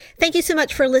Thank you so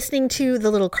much for listening to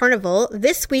The Little Carnival.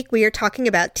 This week we are talking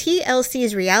about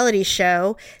TLC's reality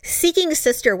show, Seeking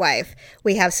Sister Wife.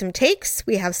 We have some takes,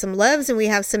 we have some loves, and we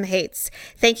have some hates.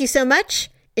 Thank you so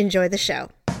much. Enjoy the show.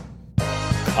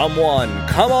 Come one,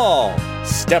 come all.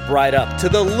 Step right up to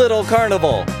The Little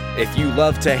Carnival. If you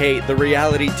love to hate the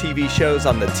reality TV shows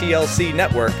on the TLC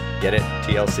network, get it?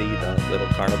 TLC, The Little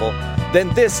Carnival?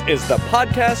 Then this is the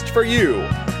podcast for you.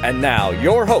 And now,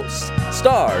 your hosts,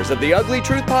 stars of the Ugly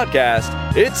Truth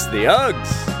Podcast, it's the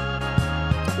Uggs.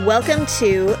 Welcome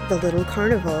to The Little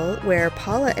Carnival, where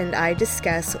Paula and I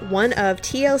discuss one of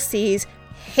TLC's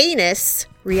heinous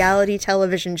reality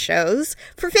television shows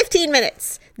for 15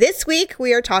 minutes. This week,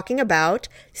 we are talking about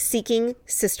Seeking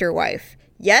Sister Wife.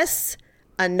 Yes,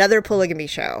 another polygamy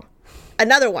show.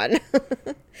 Another one.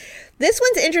 This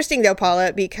one's interesting, though,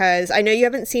 Paula, because I know you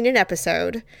haven't seen an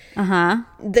episode.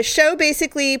 The show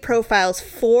basically profiles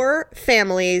 4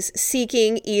 families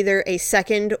seeking either a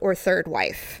second or third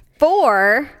wife.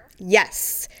 4?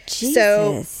 Yes. Jesus.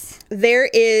 So there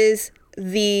is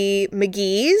the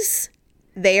McGees.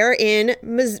 They are in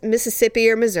Mississippi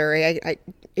or Missouri.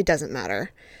 It doesn't matter.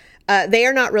 They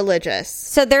are not religious.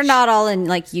 So they're not all in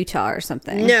like Utah or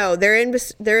something. No, they're in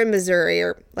Missouri,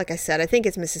 or like I said, I think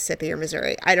it's Mississippi or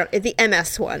Missouri. The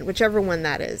MS one, whichever one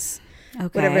that is. Okay.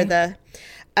 Whatever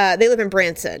they live in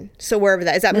Branson. So wherever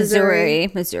that is, that Missouri.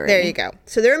 There you go.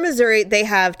 So they're in Missouri. They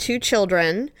have 2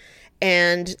 children,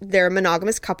 and they're a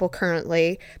monogamous couple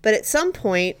currently. But at some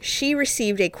point, she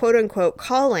received a quote unquote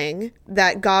calling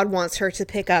that God wants her to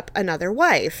pick up another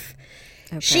wife.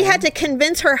 Okay. She had to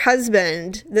convince her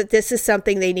husband that this is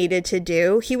something they needed to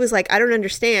do. He was like, I don't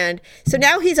understand. So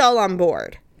now he's all on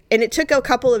board. And it took a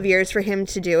couple of years for him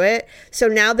to do it. So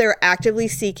now they're actively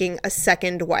seeking a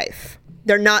second wife.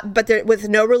 They're with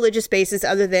no religious basis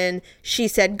other than she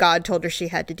said God told her she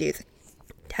had to do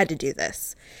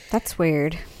this. That's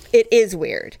weird. It is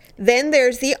weird. Then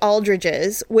there's the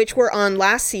Aldridges, which were on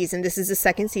last season. This is the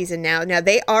second season now. Now,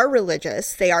 they are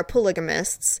religious. They are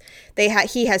polygamists.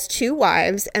 He has 2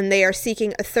 wives, and they are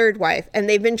seeking a third wife. And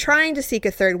they've been trying to seek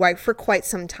a third wife for quite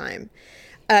some time.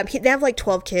 They have like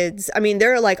 12 kids. I mean,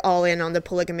 they're like all in on the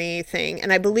polygamy thing.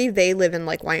 And I believe they live in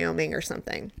like Wyoming or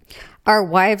something. Are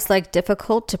wives like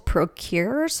difficult to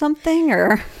procure or something?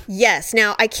 Or yes.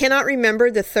 Now, I cannot remember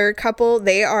the third couple.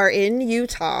 They are in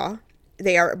Utah.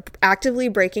 They are actively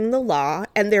breaking the law,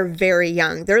 and they're very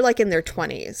young. They're like in their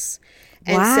 20s.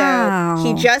 And wow. So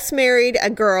he just married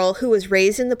a girl who was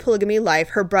raised in the polygamy life.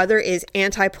 Her brother is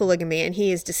anti-polygamy, and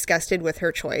he is disgusted with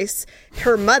her choice.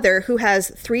 Her mother, who has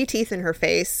 3 teeth in her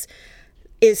face,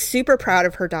 is super proud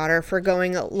of her daughter for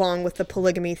going along with the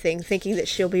polygamy thing, thinking that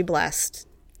she'll be blessed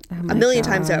a million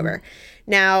times over.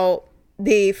 Now,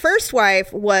 the first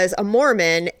wife was a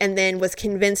Mormon and then was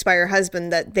convinced by her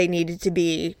husband that they needed to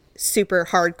be super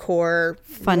hardcore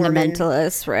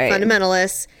fundamentalists, right?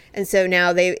 Fundamentalists. And so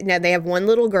now they have one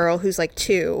little girl who's like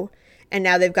 2, and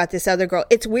now they've got this other girl.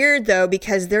 It's weird though,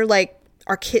 because they're like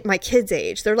my kids'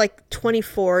 age. They're like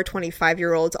 24,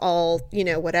 25-year-olds, all,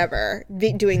 whatever,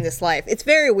 doing this life. It's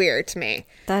very weird to me.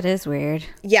 That is weird.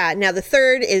 Yeah. Now the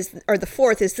fourth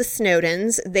is the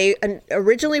Snowdens. They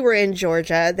originally were in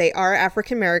Georgia. They are an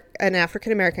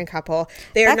African-American couple.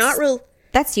 They are not real.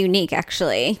 That's unique,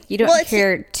 actually. You don't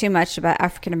hear too much about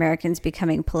African Americans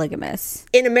becoming polygamous.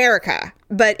 In America,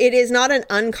 but it is not an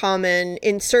uncommon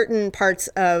in certain parts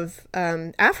of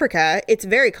Africa. It's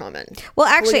very common. Well,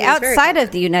 actually, outside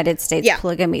of the United States,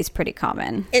 polygamy is pretty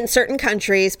common. In certain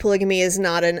countries, polygamy is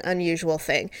not an unusual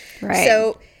thing. Right.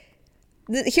 So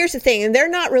here's the thing, and they're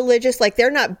not religious. Like,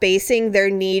 they're not basing their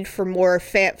need for more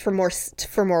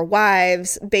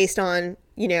wives based on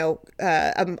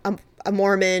a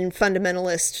Mormon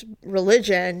fundamentalist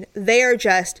religion. They are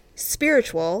just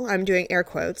spiritual. I'm doing air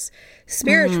quotes,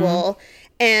 spiritual.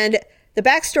 And the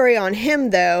backstory on him,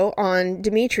 though, on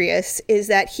Demetrius, is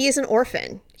that he is an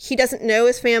orphan. He doesn't know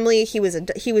his family. He was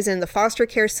in the foster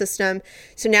care system.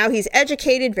 So now he's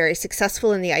educated, very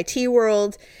successful in the IT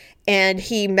world. And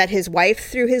he met his wife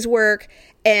through his work.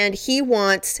 And he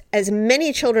wants as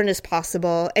many children as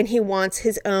possible. And he wants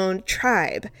his own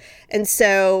tribe. And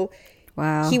so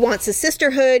wow. He wants a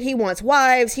sisterhood. He wants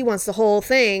wives. He wants the whole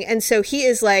thing. And so he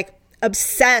is like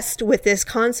obsessed with this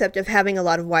concept of having a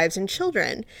lot of wives and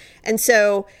children. And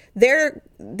so their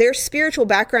spiritual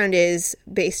background is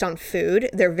based on food.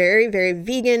 They're very, very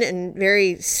vegan and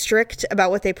very strict about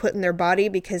what they put in their body,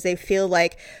 because they feel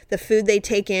like the food they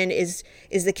take in is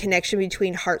the connection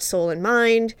between heart, soul, and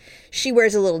mind. She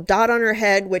wears a little dot on her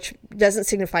head, which doesn't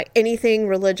signify anything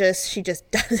religious. She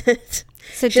just does it.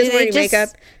 So do they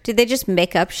just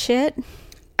make up shit?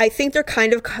 I think they're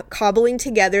kind of cobbling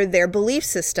together their belief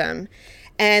system.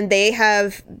 And they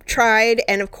have tried,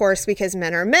 and of course, because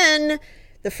men are men,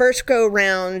 the first go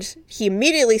round, he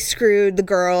immediately screwed the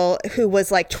girl who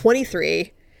was like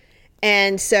 23.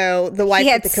 And so the wife... He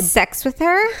had sex with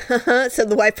her? So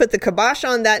the wife put the kibosh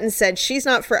on that and said, she's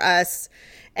not for us.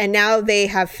 And now they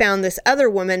have found this other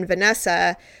woman,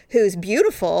 Vanessa, who's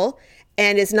beautiful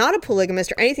and is not a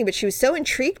polygamist or anything, but she was so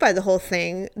intrigued by the whole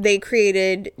thing. They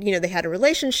created, they had a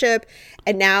relationship,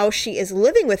 and now she is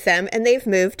living with them, and they've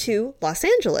moved to Los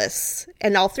Angeles.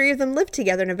 And all three of them live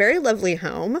together in a very lovely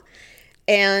home.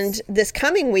 And this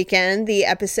coming weekend, the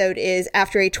episode is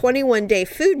after a 21-day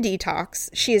food detox,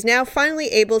 she is now finally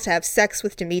able to have sex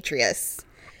with Demetrius.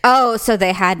 Oh, so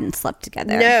they hadn't slept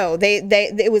together. No,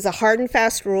 it was a hard and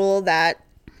fast rule that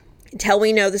until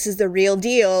we know this is the real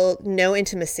deal, no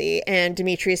intimacy. And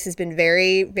Demetrius has been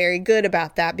very, very good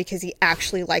about that because he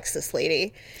actually likes this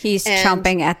lady. He's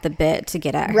chomping at the bit to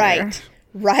get at her.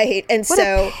 Right. And what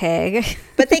so, a pig.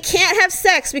 But they can't have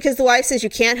sex because the wife says you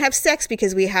can't have sex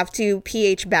because we have to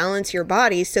pH balance your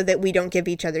body so that we don't give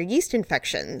each other yeast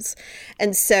infections.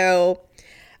 And so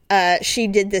she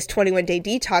did this 21-day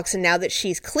detox, and now that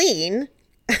she's clean,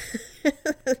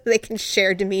 they can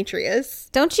share Demetrius.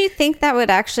 Don't you think that would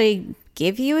actually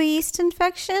give you a yeast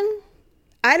infection?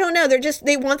 I don't know.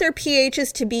 They want their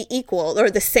pHs to be equal or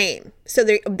the same. So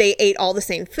they ate all the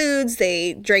same foods.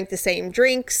 They drank the same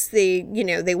drinks. They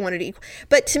wanted equal.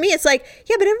 But to me, it's like,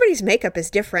 yeah, but everybody's makeup is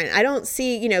different. I don't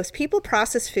see, people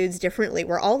process foods differently.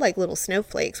 We're all like little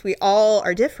snowflakes. We all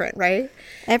are different, right?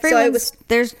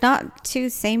 There's not two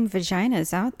same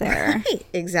vaginas out there. Right,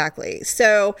 exactly.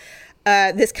 So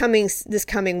this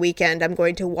coming weekend, I'm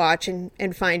going to watch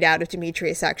and find out if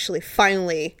Demetrius actually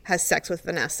finally has sex with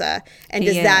Vanessa. And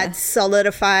does that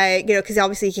solidify, because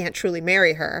obviously he can't truly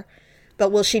marry her,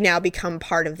 but will she now become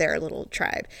part of their little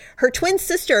tribe? Her twin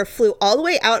sister flew all the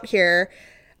way out here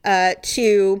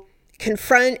to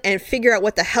confront and figure out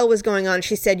what the hell was going on.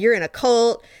 She said, "You're in a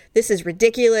cult. This is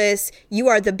ridiculous. You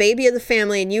are the baby of the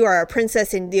family and you are a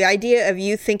princess. And the idea of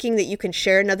you thinking that you can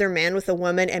share another man with a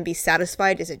woman and be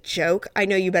satisfied is a joke. I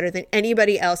know you better than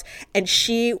anybody else." And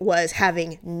she was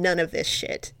having none of this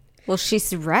shit. Well,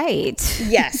 she's right.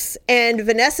 Yes. And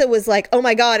Vanessa was like, oh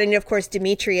my God. And of course,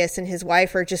 Demetrius and his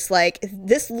wife are just like,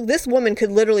 this woman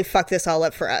could literally fuck this all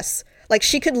up for us. Like,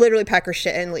 she could literally pack her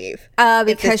shit and leave.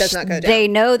 Because they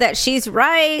know that she's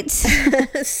right.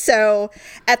 So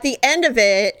at the end of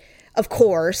it, of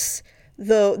course,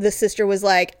 the sister was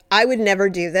like, I would never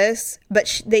do this.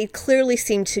 But they clearly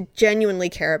seem to genuinely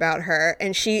care about her.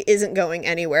 And she isn't going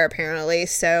anywhere, apparently.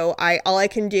 So all I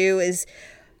can do is,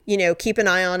 keep an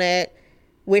eye on it,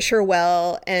 wish her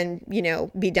well, and,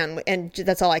 be done with. And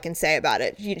that's all I can say about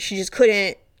it. She just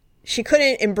couldn't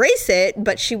embrace it,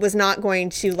 but she was not going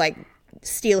to,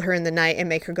 steal her in the night and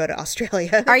make her go to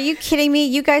Australia. Are you kidding me?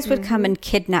 You guys would come and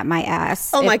kidnap my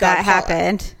ass. Oh my God, that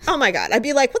happened. Oh my God. I'd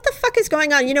be like, what the fuck is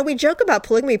going on? We joke about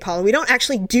polygamy, Paula. We don't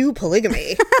actually do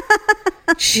polygamy.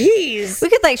 Jeez. We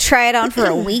could try it on for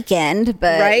a weekend,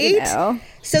 but right?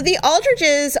 So the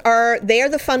Aldridges are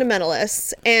the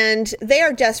fundamentalists, and they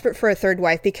are desperate for a third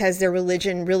wife because their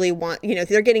religion really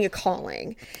they're getting a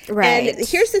calling. Right. And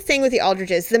here's the thing with the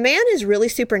Aldridges. The man is really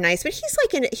super nice, but he's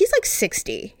like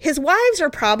 60. His wives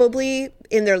are probably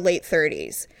in their late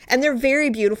 30s, and they're very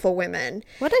beautiful women.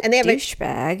 What a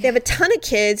douchebag. They have a ton of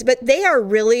kids, but they are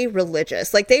really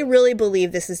religious. They really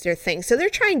believe this is their thing. So they're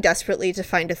trying desperately to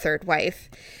find a third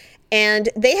wife. And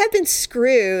they have been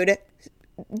screwed.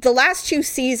 The last 2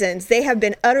 seasons, they have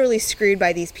been utterly screwed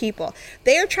by these people.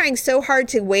 They are trying so hard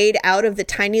to wade out of the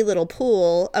tiny little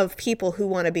pool of people who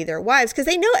want to be their wives because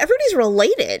they know everybody's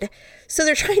related. So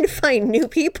they're trying to find new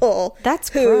people. That's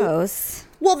gross.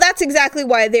 Well, that's exactly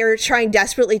why they're trying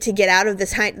desperately to get out of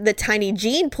the tiny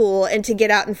gene pool and to get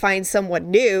out and find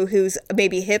someone new who's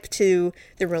maybe hip to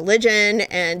the religion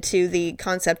and to the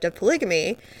concept of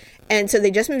polygamy. And so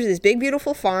they just moved to this big,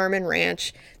 beautiful farm and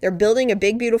ranch. They're building a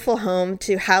big, beautiful home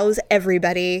to house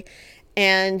everybody.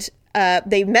 And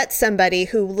they met somebody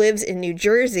who lives in New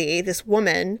Jersey, this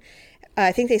woman.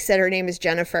 I think they said her name is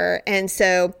Jennifer. And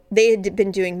so they had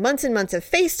been doing months and months of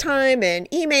FaceTime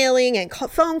and emailing and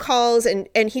phone calls. And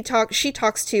she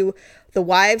talks to the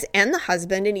wives and the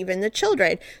husband and even the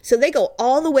children. So they go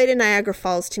all the way to Niagara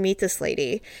Falls to meet this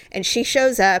lady. And she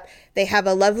shows up. They have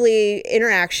a lovely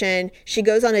interaction. She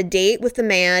goes on a date with the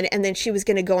man, and then she was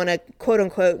going to go on a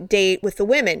quote-unquote date with the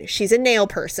women. She's a nail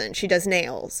person. She does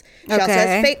nails. She also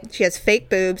has fake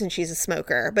boobs, and she's a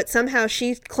smoker. But somehow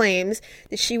she claims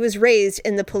that she was raised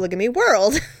in the polygamy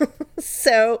world.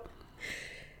 So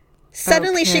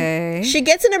Suddenly she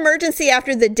gets an emergency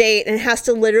after the date and has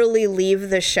to literally leave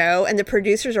the show. And the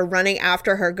producers are running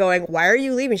after her going, why are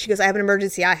you leaving? She goes, I have an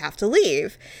emergency. I have to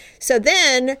leave. So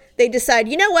then they decide,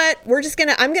 you know what?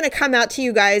 I'm going to come out to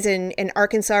you guys in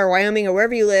Arkansas or Wyoming or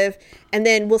wherever you live. And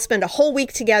then we'll spend a whole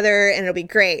week together and it'll be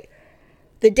great.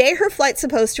 The day her flight's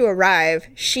supposed to arrive,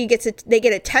 they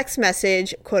get a text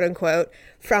message, quote unquote,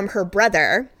 from her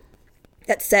brother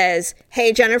that says,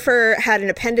 hey, Jennifer had an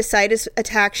appendicitis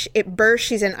attack. It burst.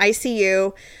 She's in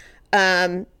ICU.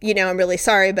 I'm really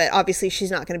sorry, but obviously she's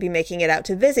not going to be making it out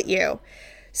to visit you.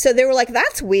 So they were like,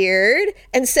 that's weird.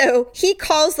 And so he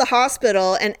calls the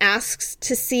hospital and asks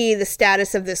to see the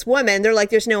status of this woman. They're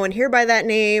like, there's no one here by that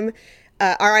name.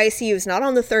 Our ICU is not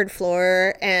on the 3rd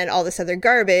floor and all this other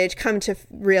garbage. Come to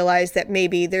realize that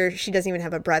maybe she doesn't even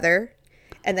have a brother.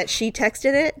 And that she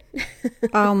texted it.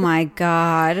 Oh my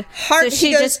God. So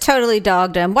she just totally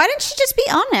dogged him. Why didn't she just be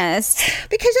honest?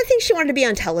 Because I think she wanted to be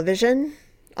on television,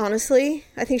 honestly.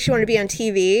 I think she wanted to be on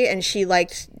TV and she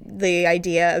liked the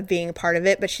idea of being a part of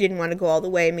it, but she didn't want to go all the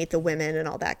way and meet the women and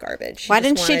all that garbage. Why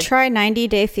didn't she try 90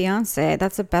 Day Fiancé?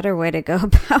 That's a better way to go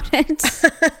about it.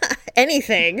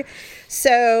 Anything.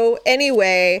 So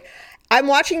anyway, I'm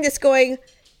watching this going,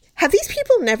 have these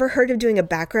people never heard of doing a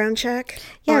background check?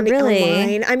 Yeah, really.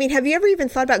 Online? I mean, have you ever even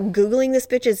thought about Googling this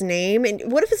bitch's name? And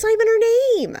what if it's not even her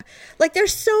name? Like,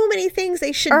 there's so many things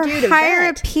they should do to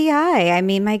hire vet. A PI. I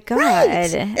mean, my God. Right.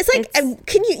 It's like,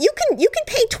 you can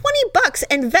pay $20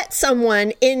 and vet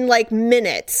someone in like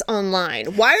minutes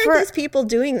online. Why aren't these people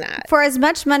doing that? For as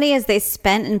much money as they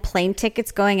spent in plane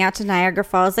tickets going out to Niagara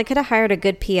Falls, they could have hired a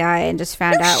good PI and just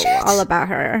found out all about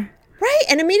her. Right,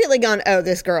 and immediately gone, oh,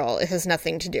 this girl has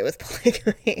nothing to do with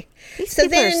polygamy. These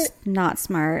people are not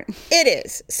smart. It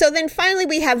is. So then finally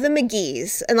we have the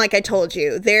McGees. And like I told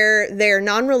you, they're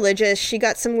non-religious. She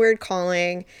got some weird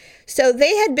calling. So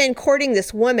they had been courting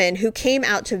this woman who came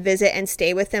out to visit and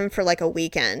stay with them for like a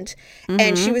weekend. Mm-hmm.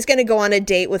 And she was going to go on a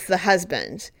date with the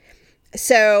husband.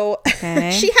 So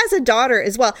she has a daughter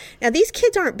as well. Now, these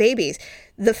kids aren't babies.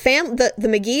 The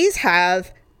McGees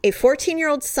have a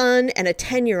 14-year-old son and a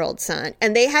 10-year-old son,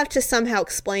 and they have to somehow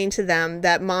explain to them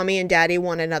that mommy and daddy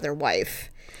want another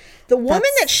wife. The woman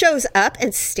that shows up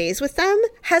and stays with them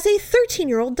has a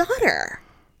 13-year-old daughter.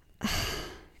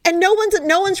 And no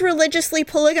one's religiously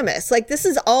polygamous. Like, this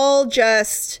is all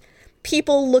just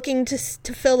people looking to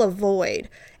fill a void.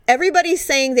 Everybody's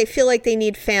saying they feel like they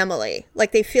need family.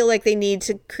 Like, they feel like they need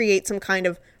to create some kind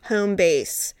of home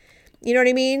base. You know what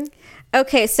I mean?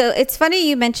 Okay, so it's funny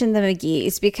you mentioned the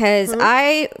McGees because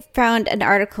I found an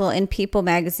article in People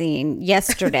magazine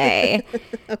yesterday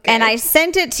and I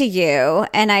sent it to you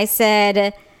and I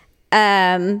said,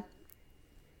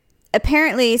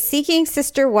 apparently Seeking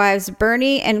Sister wives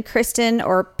Bernie and Kristen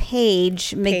or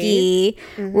Paige McGee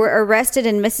were arrested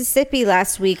in Mississippi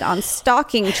last week on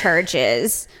stalking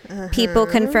charges. People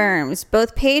confirms.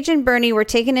 Both Paige and Bernie were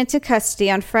taken into custody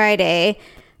on Friday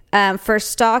for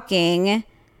stalking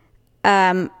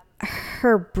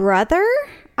her brother,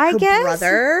 I guess.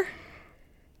 Brother?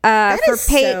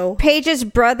 Paige's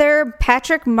brother,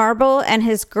 Patrick Marble, and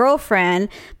his girlfriend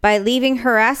by leaving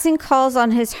harassing calls on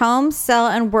his home, cell,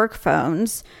 and work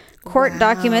phones. Court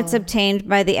documents obtained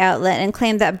by the outlet and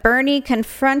claimed that Bernie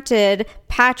confronted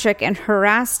Patrick and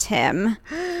harassed him.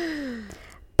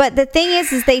 But the thing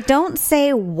is they don't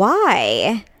say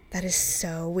why. That is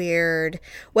so weird.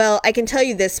 Well, I can tell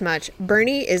you this much.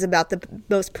 Bernie is about the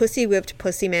most pussy-whipped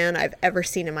pussy man I've ever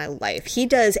seen in my life. He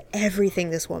does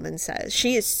everything this woman says.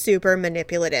 She is super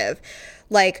manipulative.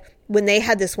 Like, when they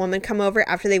had this woman come over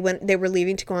after they were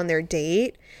leaving to go on their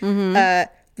date, the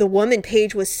woman,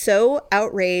 Paige, was so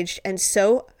outraged and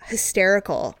so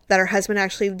hysterical that her husband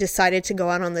actually decided to go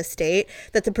out on this date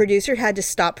that the producer had to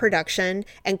stop production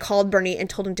and called Bernie and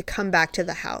told him to come back to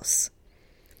the house.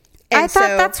 And I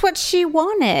thought that's what she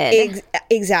wanted.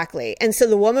 Exactly. And so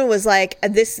the woman was like,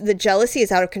 the jealousy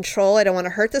is out of control. I don't want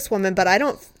to hurt this woman, but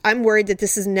I'm worried that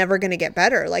this is never going to get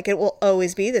better. Like, it will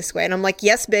always be this way. And I'm like,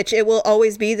 yes, bitch, it will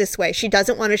always be this way. She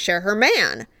doesn't want to share her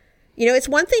man. You know, it's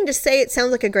one thing to say it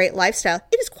sounds like a great lifestyle.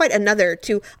 It is quite another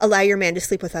to allow your man to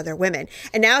sleep with other women.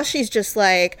 And now she's just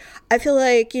like, I feel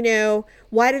like,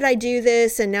 why did I do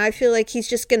this? And now I feel like he's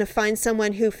just going to find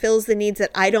someone who fills the needs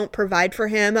that I don't provide for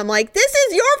him. I'm like, this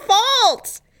is your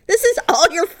fault. This is all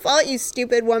your fault, you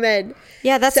stupid woman.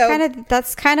 Yeah,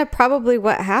 that's kind of probably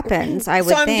what happens, I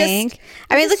would think.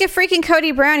 I mean, look at freaking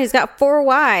Cody Brown. He's got 4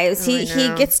 wives. He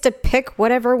gets to pick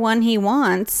whatever one he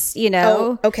wants, you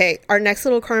know. Oh, okay. Our next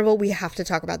little carnival, we have to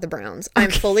talk about the Browns.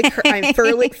 I'm fully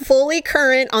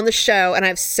current on the show, and I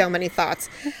have so many thoughts.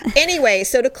 Anyway,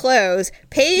 so to close,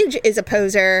 Paige is a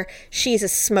poser. She's a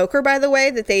smoker, by the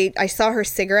way. I saw her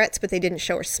cigarettes, but they didn't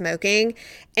show her smoking.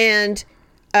 And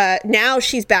now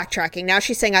she's backtracking. Now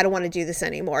she's saying, I don't want to do this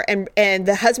anymore. And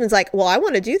the husband's like, well, I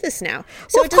want to do this now.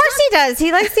 So well, of course he does.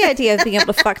 He likes the idea of being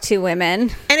able to fuck 2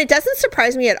 women. And it doesn't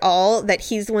surprise me at all that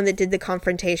he's the one that did the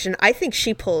confrontation. I think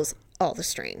she pulls all the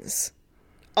strings.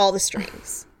 All the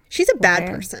strings. She's a bad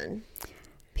person.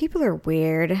 People are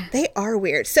weird. They are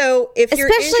weird. So if you're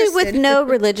especially with no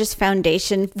religious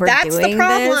foundation for doing this. That's the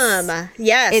problem.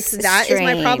 Yes, that is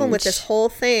my problem with this whole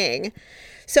thing.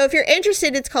 So if you're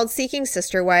interested, it's called Seeking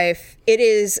Sister Wife. It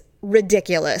is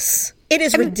ridiculous. It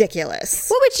is ridiculous.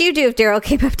 What would you do if Daryl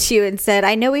came up to you and said,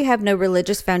 I know we have no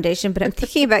religious foundation, but I'm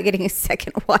thinking about getting a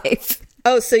second wife?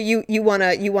 Oh, so you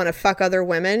wanna fuck other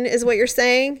women is what you're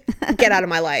saying? Get out of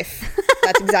my life.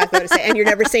 That's exactly what I'm saying. And you're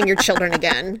never seeing your children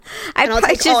again. And I'll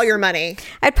take all your money.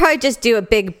 I'd probably just do a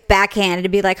big backhand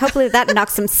and be like, hopefully that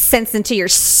knocks some sense into your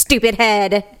stupid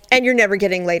head. And you're never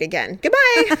getting laid again.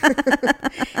 Goodbye.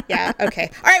 Yeah,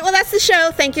 okay. All right, well, that's the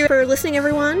show. Thank you for listening,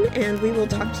 everyone. And we will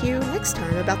talk to you next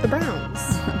time about the Browns.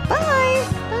 Bye.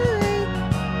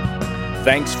 Bye.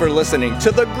 Thanks for listening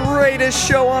to the greatest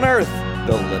show on earth,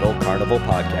 the Little Carnival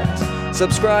Podcast.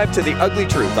 Subscribe to The Ugly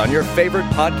Truth on your favorite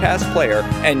podcast player,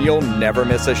 and you'll never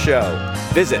miss a show.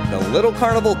 Visit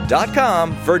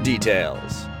thelittlecarnival.com for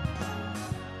details.